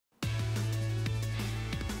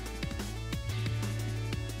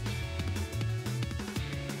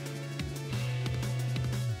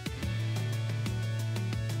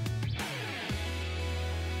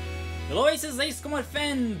Hello, this is Ace Combat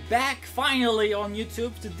Fan, back finally on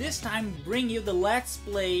YouTube to this time bring you the Let's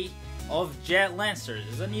Play of Jet Lancers.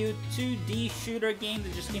 It's a new 2D shooter game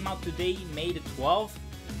that just came out today, May the 12th.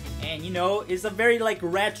 And you know, it's a very like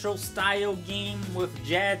retro style game with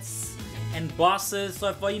jets and bosses, so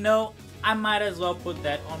I thought, you know, I might as well put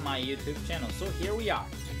that on my YouTube channel. So here we are.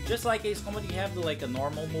 Just like Ace Combat, you have like a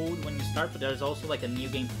normal mode when you start, but there's also like a New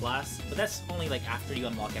Game Plus, but that's only like after you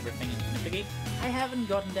unlock everything and finish the game. I haven't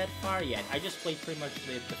gotten that far yet. I just played pretty much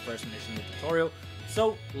the first mission, the tutorial.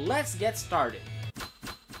 So let's get started.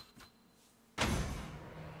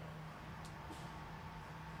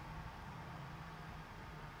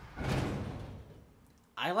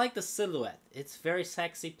 I like the silhouette. It's very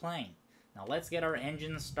sexy playing. Now let's get our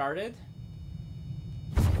engine started.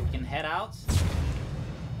 We can head out.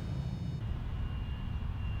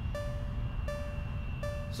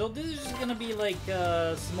 So this is just gonna be like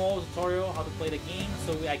a small tutorial how to play the game,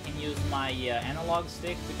 so I can use my analog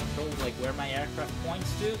stick to control like where my aircraft points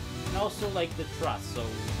to, and also like the thrust, so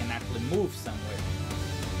we can actually move somewhere.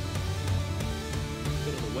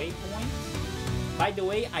 Go to the waypoint. By the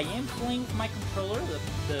way, I am playing with my controller,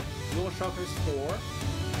 the DualShock 4,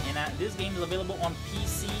 and this game is available on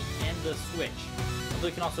PC and the Switch. So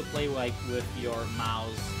you can also play like with your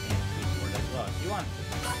mouse and keyboard as well if you want to.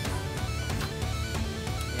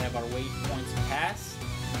 We have our waypoints passed.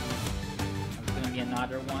 There's going to be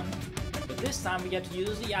another one. But this time we get to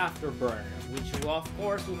use the afterburner, which will, of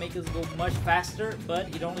course will make us go much faster, but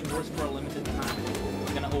it only works for a limited time.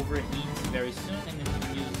 We're going to overheat very soon and then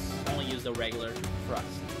only use the regular thrust.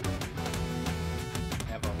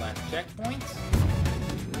 We have our last checkpoint.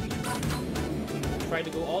 Try to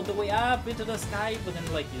go all the way up into the sky, but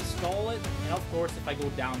then like you stall it. And of course, if I go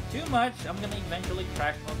down too much, I'm gonna eventually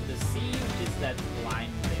crash onto the sea, which is that line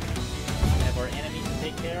there. We have our enemy to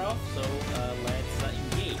take care of, so let's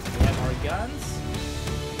engage. We have our guns.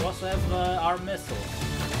 We also have our missiles,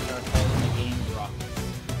 which are called in the game rockets.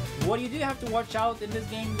 What you do have to watch out in this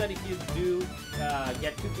game is that if you do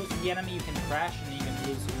get too close to the enemy, you can crash and you can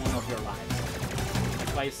lose one of your lives.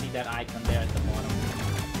 That's why you see that icon there at the bottom.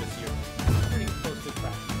 To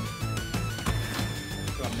crash.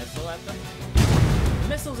 Throw a missile at them. The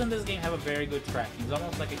missiles in this game have a very good tracking. It's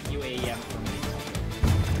almost like a QAM for me.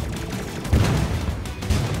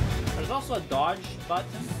 There's also a dodge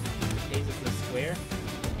button in case it's the square.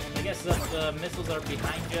 I guess if the missiles are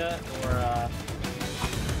behind you or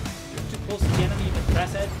you're too close to the enemy, you can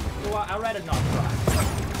press it. Well, I'd rather not try.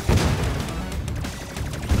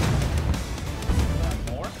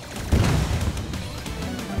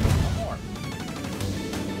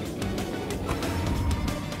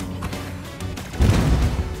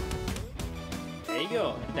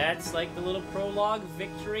 That's like the little prologue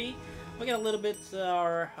victory. We got a little bit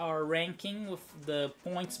our ranking with the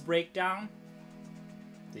points breakdown.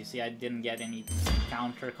 So you see I didn't get any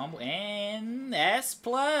counter combo. And S+.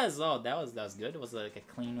 Oh, that was good. It was like a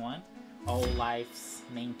clean one. All lives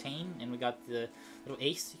maintained. And we got the little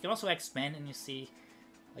ace. You can also expand and you see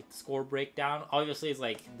like the score breakdown. Obviously it's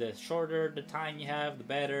like the shorter the time you have, the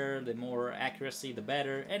better. The more accuracy, the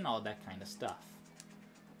better. And all that kind of stuff.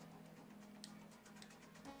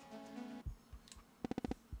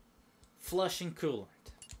 Flushing coolant.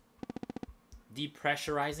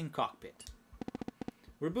 Depressurizing cockpit.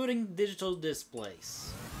 Rebooting digital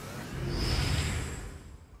displays.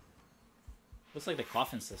 Looks like the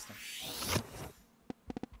coffin system.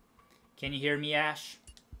 Can you hear me, Ash?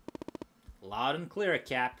 Loud and clear,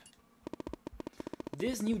 Cap.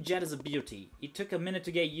 This new jet is a beauty. It took a minute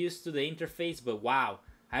to get used to the interface, but wow,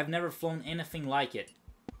 I've never flown anything like it.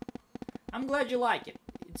 I'm glad you like it.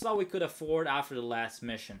 It's all we could afford after the last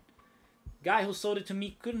mission. Guy who sold it to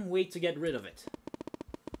me couldn't wait to get rid of it.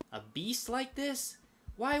 A beast like this?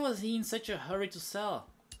 Why was he in such a hurry to sell?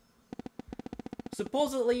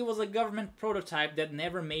 Supposedly it was a government prototype that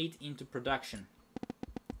never made into production.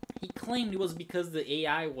 He claimed it was because the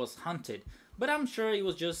AI was hunted, but I'm sure it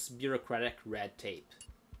was just bureaucratic red tape.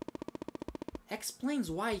 Explains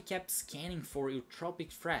why he kept scanning for eutropic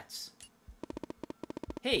threats.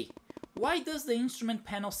 Hey, why does the instrument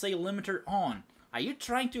panel say limiter on? Are you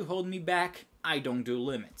trying to hold me back? I don't do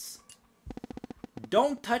limits.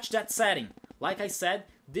 Don't touch that setting. Like I said,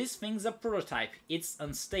 this thing's a prototype. It's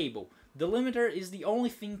unstable. The limiter is the only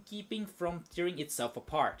thing keeping from tearing itself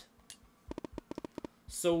apart.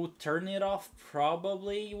 So turning it off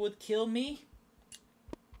probably would kill me?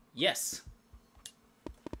 Yes.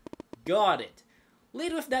 Got it.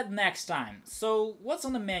 Lead with that next time. So what's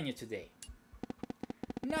on the menu today?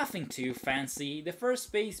 Nothing too fancy. The First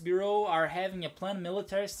Space Bureau are having a planned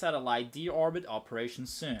military satellite deorbit operation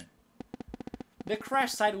soon. The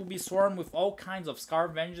crash site will be swarmed with all kinds of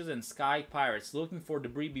scavengers and sky pirates looking for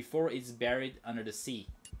debris before it's buried under the sea.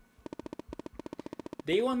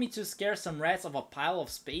 They want me to scare some rats of a pile of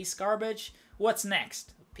space garbage? What's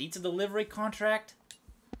next? A pizza delivery contract?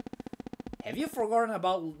 Have you forgotten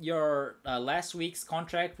about your last week's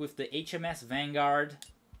contract with the HMS Vanguard?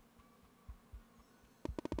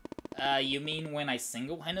 You mean when I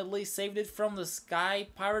single-handedly saved it from the Sky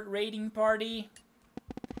Pirate raiding party?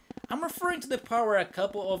 I'm referring to the part where a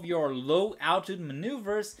couple of your low-altitude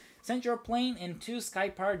maneuvers sent your plane and 2 Sky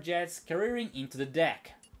Pirate jets careering into the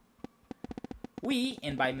deck. We,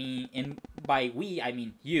 and by we I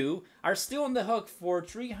mean you, are still on the hook for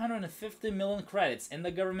 350 million credits, and the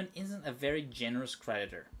government isn't a very generous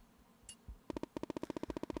creditor.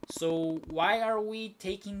 So why are we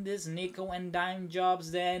taking these nickel and dime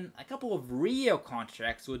jobs then? A couple of real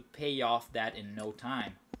contracts would pay off that in no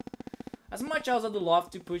time. As much as I'd love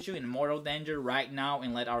to put you in mortal danger right now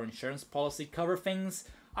and let our insurance policy cover things,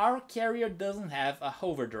 our carrier doesn't have a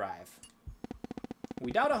hoverdrive.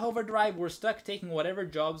 Without a hoverdrive, we're stuck taking whatever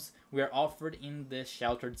jobs we are offered in this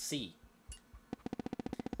sheltered sea.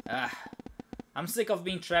 I'm sick of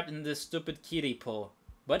being trapped in this stupid kiddie pool.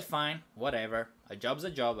 But fine, whatever. A job's a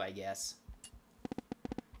job, I guess.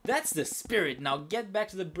 That's the spirit. Now get back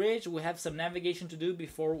to the bridge. We have some navigation to do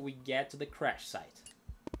before we get to the crash site.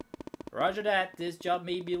 Roger that. This job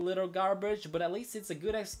may be a little garbage, but at least it's a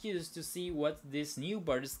good excuse to see what this new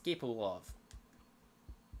bird is capable of.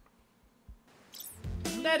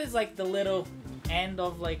 And that is like the little end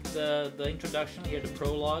of like the introduction here, the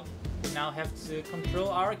prologue. We now have to control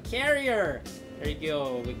our carrier. There you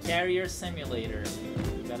go, the carrier simulator.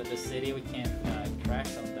 We got to the city, we can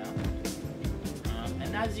crash on down.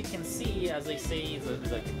 And as you can see, as I say,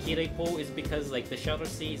 the kiddie pool is because like the shelter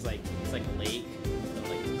sea is like it's like a lake.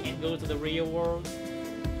 So, like you can't go to the real world.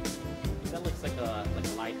 That looks like a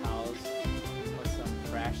lighthouse or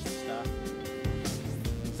some crash stuff.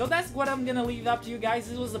 So that's what I'm gonna leave up to you guys.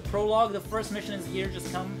 This was the prologue. The first mission is here.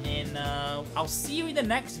 Just come and I'll see you in the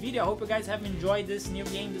next video. I hope you guys have enjoyed this new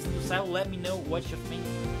game, this new style. Let me know what you think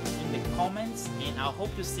in the comments, and I'll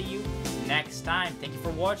hope to see you next time. Thank you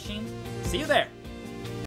for watching. See you there.